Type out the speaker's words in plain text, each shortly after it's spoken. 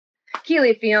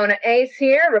Keely Fiona Ace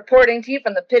here, reporting to you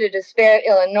from the pit of despair,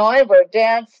 Illinois, where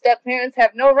dads, step-parents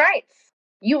have no rights.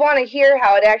 You want to hear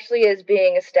how it actually is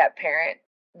being a step-parent?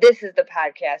 This is the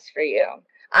podcast for you.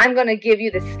 I'm going to give you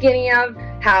the skinny of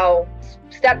how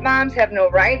stepmoms have no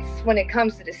rights when it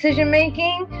comes to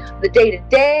decision-making, the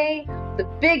day-to-day, the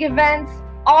big events,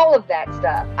 all of that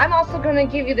stuff. I'm also going to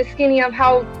give you the skinny of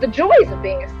how the joys of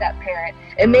being a step-parent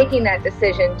and making that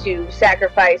decision to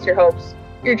sacrifice your hopes,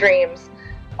 your dreams,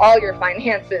 all your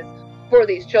finances for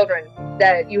these children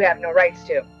that you have no rights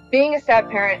to. Being a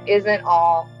step-parent isn't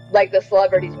all like the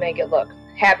celebrities make it look.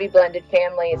 Happy blended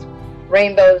families,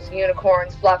 rainbows,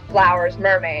 unicorns, fluff flowers,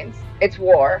 mermaids. It's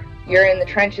war. You're in the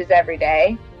trenches every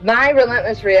day. My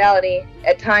relentless reality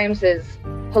at times is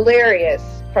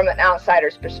hilarious from an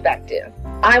outsider's perspective.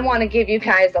 I want to give you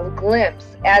guys a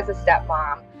glimpse as a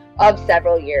stepmom of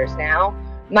several years now.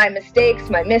 My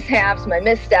mistakes, my mishaps, my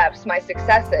missteps, my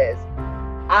successes.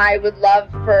 I would love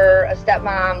for a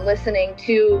stepmom listening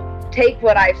to take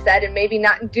what I've said and maybe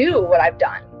not do what I've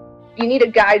done. You need a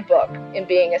guidebook in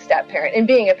being a step-parent, in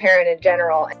being a parent in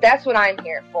general. That's what I'm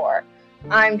here for.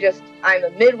 I'm a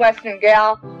Midwestern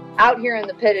gal out here in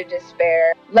the pit of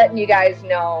despair, letting you guys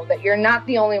know that you're not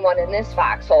the only one in this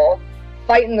foxhole,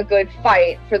 fighting the good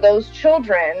fight for those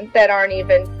children that aren't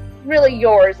even really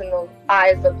yours in the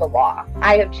eyes of the law.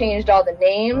 I have changed all the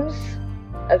names,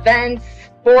 events,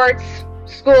 sports,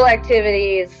 school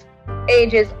activities,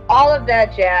 ages, all of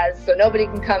that jazz, so nobody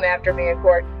can come after me in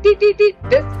court.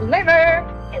 Disclaimer!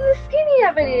 And the skinny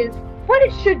of it is, what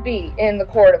it should be in the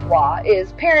court of law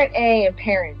is parent A and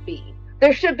parent B.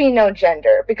 There should be no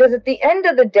gender, because at the end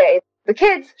of the day, the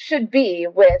kids should be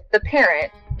with the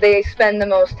parent they spend the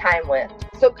most time with.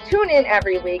 So tune in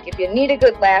every week if you need a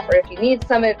good laugh or if you need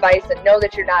some advice, and know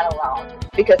that you're not alone,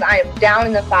 because I am down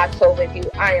in the foxhole with you.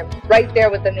 I am right there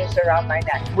with the noose around my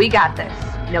neck. We got this.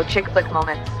 No chick flick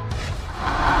moments.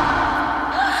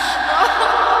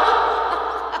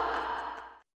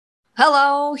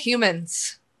 Hello,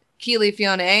 humans. Keely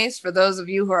Fiona Ace, for those of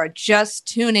you who are just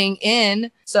tuning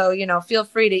in. So, feel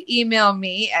free to email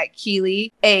me at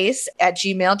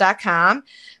keelyace@gmail.com.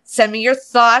 Send me your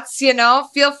thoughts,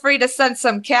 Feel free to send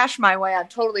some cash my way. I'm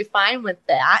totally fine with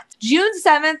that. June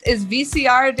 7th is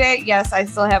VCR Day. Yes, I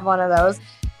still have one of those.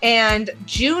 And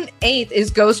June 8th is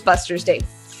Ghostbusters Day.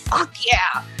 Fuck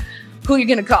yeah. Who are you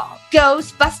going to call?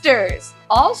 Ghostbusters.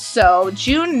 Also,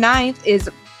 June 9th is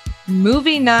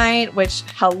movie night, which,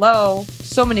 hello,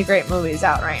 so many great movies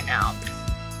out right now.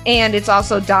 And it's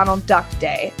also Donald Duck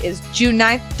Day. Is June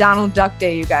 9th, Donald Duck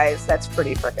Day, you guys. That's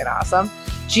pretty freaking awesome.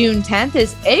 June 10th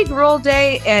is Egg Roll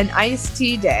Day and Iced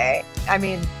Tea Day. I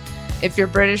mean, if you're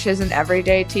British, isn't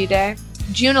everyday tea day?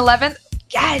 June 11th,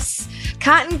 yes,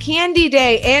 Cotton Candy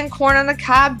Day and Corn on the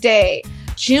Cob Day.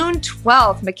 June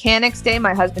 12th, Mechanics Day.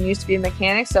 My husband used to be a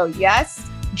mechanic, so yes.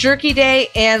 Jerky Day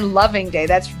and Loving Day.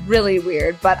 That's really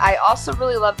weird, but I also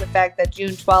really love the fact that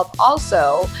June 12th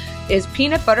also is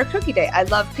Peanut Butter Cookie Day. I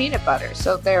love peanut butter,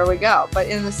 so there we go. But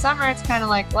in the summer, it's kind of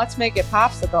like, let's make it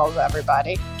popsicles,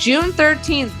 everybody. June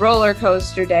 13th, Roller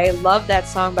Coaster Day. Love that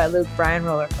song by Luke Bryan,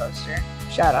 Roller Coaster.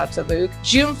 Shout out to Luke.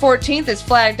 June 14th is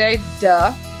Flag Day,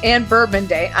 duh. And Bourbon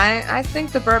Day. I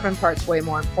think the bourbon part's way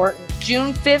more important.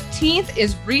 June 15th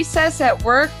is Recess at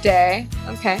Work Day.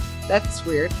 Okay, that's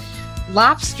weird.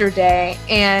 Lobster Day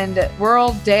and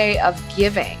World Day of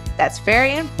Giving. That's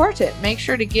very important. Make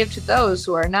sure to give to those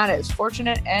who are not as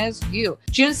fortunate as you.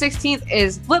 June 16th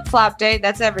is Flip Flop Day.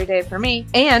 That's every day for me.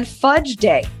 And Fudge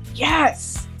Day.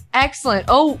 Yes. Excellent.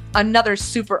 Oh, another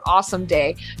super awesome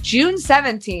day. June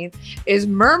 17th is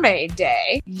Mermaid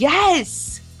Day.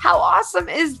 Yes. How awesome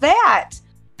is that?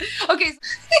 Okay.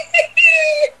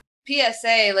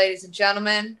 PSA, ladies and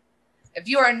gentlemen. If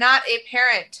you are not a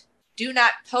parent, do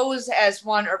not pose as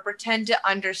one or pretend to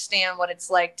understand what it's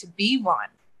like to be one.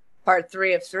 Part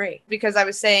 3 of 3. Because I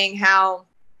was saying how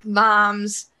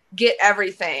moms get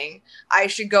everything. I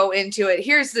should go into it.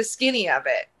 Here's the skinny of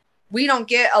it. We don't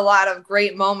get a lot of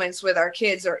great moments with our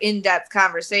kids or in-depth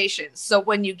conversations. So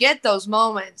when you get those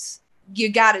moments, you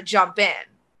got to jump in.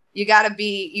 You got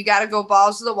to go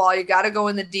balls to the wall. You got to go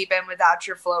in the deep end without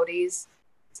your floaties,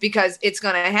 because it's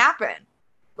going to happen.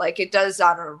 Like it does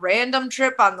on a random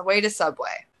trip on the way to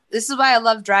Subway. This is why I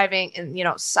love driving. And,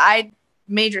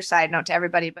 major side note to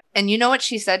everybody. And you know what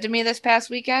she said to me this past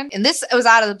weekend? And this was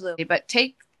out of the blue, but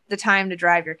take the time to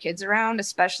drive your kids around,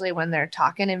 especially when they're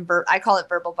talking in I call it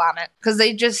verbal vomit, because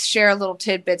they just share little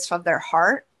tidbits from their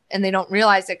heart and they don't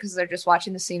realize it because they're just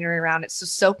watching the scenery around it. So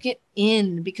soak it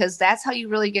in, because that's how you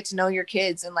really get to know your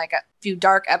kids. And like a few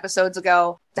dark episodes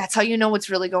ago, that's how you know what's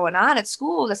really going on at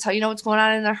school. That's how you know what's going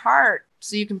on in their heart.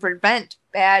 So you can prevent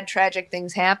bad, tragic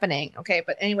things happening. Okay,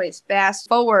 but anyways, fast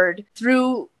forward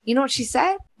through, you know what she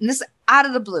said? And this out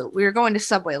of the blue. We were going to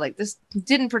Subway. Like, this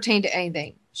didn't pertain to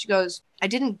anything. She goes, I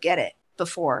didn't get it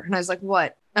before. And I was like,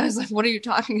 what? I was like, what are you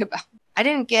talking about? I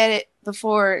didn't get it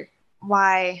before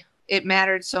why it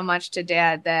mattered so much to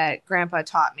Dad that Grandpa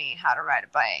taught me how to ride a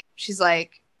bike. She's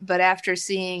like, but after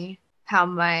seeing how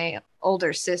my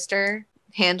older sister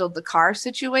handled the car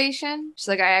situation, she's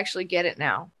like, I actually get it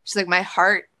now. She's like, my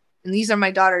heart, and these are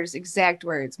my daughter's exact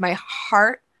words, my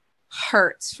heart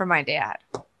hurts for my dad.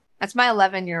 That's my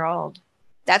 11-year-old.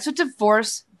 That's what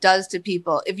divorce does to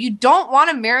people. If you don't want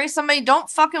to marry somebody, don't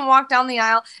fucking walk down the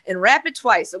aisle and wrap it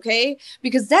twice, okay?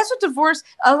 Because that's what divorce,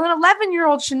 an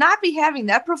 11-year-old should not be having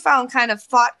that profound kind of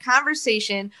thought,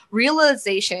 conversation,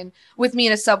 realization with me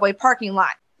in a Subway parking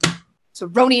lot. It's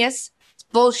erroneous. It's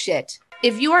bullshit.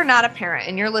 If you are not a parent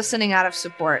and you're listening out of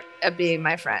support of being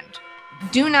my friend,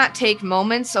 do not take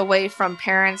moments away from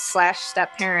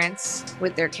parents/step-parents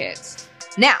with their kids.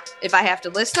 Now, if I have to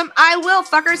list them, I will,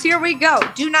 fuckers. Here we go.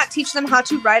 Do not teach them how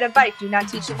to ride a bike. Do not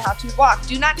teach them how to walk.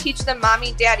 Do not teach them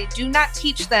mommy, daddy. Do not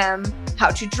teach them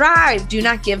how to drive. Do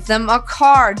not give them a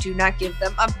car. Do not give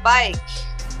them a bike.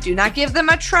 Do not give them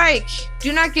a trike.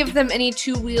 Do not give them any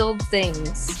two-wheeled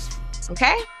things.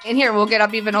 Okay? And here, we'll get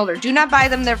up even older. Do not buy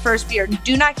them their first beer.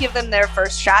 Do not give them their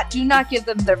first shot. Do not give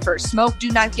them their first smoke.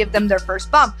 Do not give them their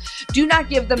first bump. Do not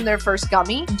give them their first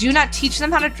gummy. Do not teach them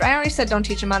how to drive. I already said don't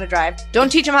teach them how to drive. Don't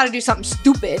teach them how to do something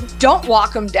stupid. Don't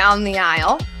walk them down the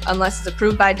aisle unless it's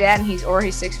approved by Dad and he's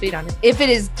 6 feet under. If it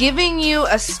is giving you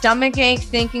a stomach ache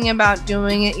thinking about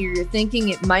doing it, you're thinking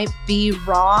it might be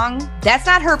wrong, that's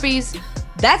not herpes.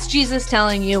 That's Jesus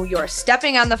telling you you're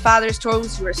stepping on the father's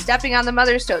toes, you are stepping on the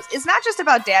mother's toes. It's not just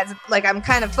about dads, like I'm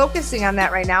kind of focusing on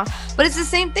that right now, but it's the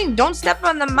same thing. Don't step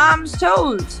on the mom's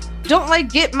toes. Don't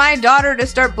like get my daughter to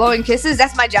start blowing kisses.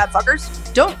 That's my job,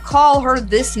 fuckers. Don't call her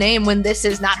this name when this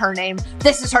is not her name.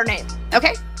 This is her name,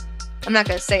 okay? I'm not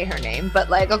going to say her name,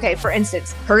 but like, okay, for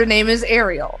instance, her name is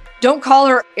Ariel. Don't call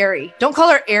her Ari. Don't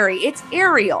call her Ari. It's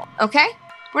Ariel, okay?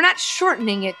 We're not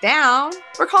shortening it down.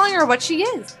 We're calling her what she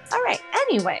is. All right,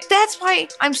 anyway. That's why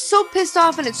I'm so pissed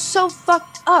off and it's so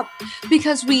fucked up.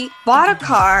 Because we bought a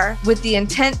car with the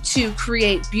intent to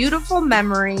create beautiful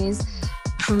memories,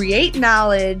 create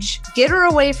knowledge, get her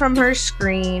away from her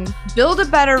screen, build a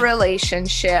better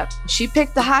relationship. She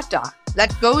picked the hot dog.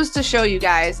 That goes to show you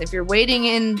guys, if you're waiting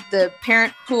in the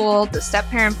parent pool, the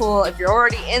step-parent pool, if you're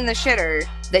already in the shitter,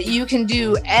 that you can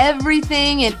do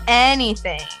everything and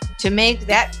anything to make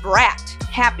that brat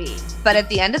happy. But at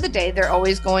the end of the day, they're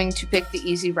always going to pick the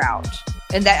easy route.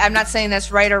 And that I'm not saying that's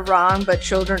right or wrong, but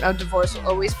children of divorce will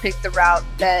always pick the route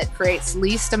that creates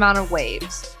least amount of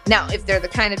waves. Now, if they're the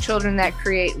kind of children that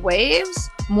create waves,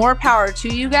 more power to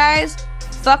you guys.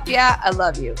 Fuck yeah, I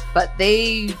love you. But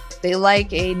they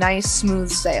like a nice smooth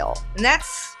sail. And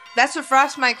that's what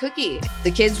frosts my cookie.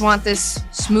 The kids want this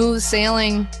smooth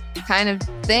sailing kind of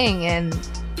thing, and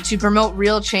to promote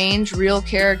real change, real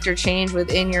character change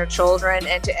within your children,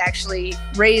 and to actually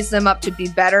raise them up to be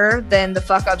better than the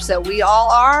fuck ups that we all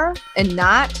are and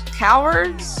not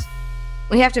cowards.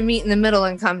 We have to meet in the middle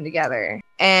and come together.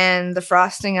 And the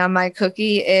frosting on my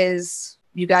cookie is,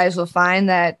 you guys will find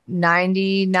that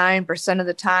 99% of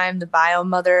the time, the bio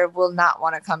mother will not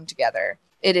want to come together.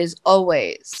 It is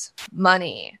always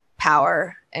money,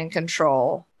 power, and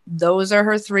control. Those are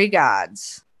her three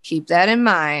gods. Keep that in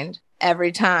mind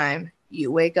every time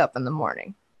you wake up in the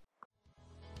morning.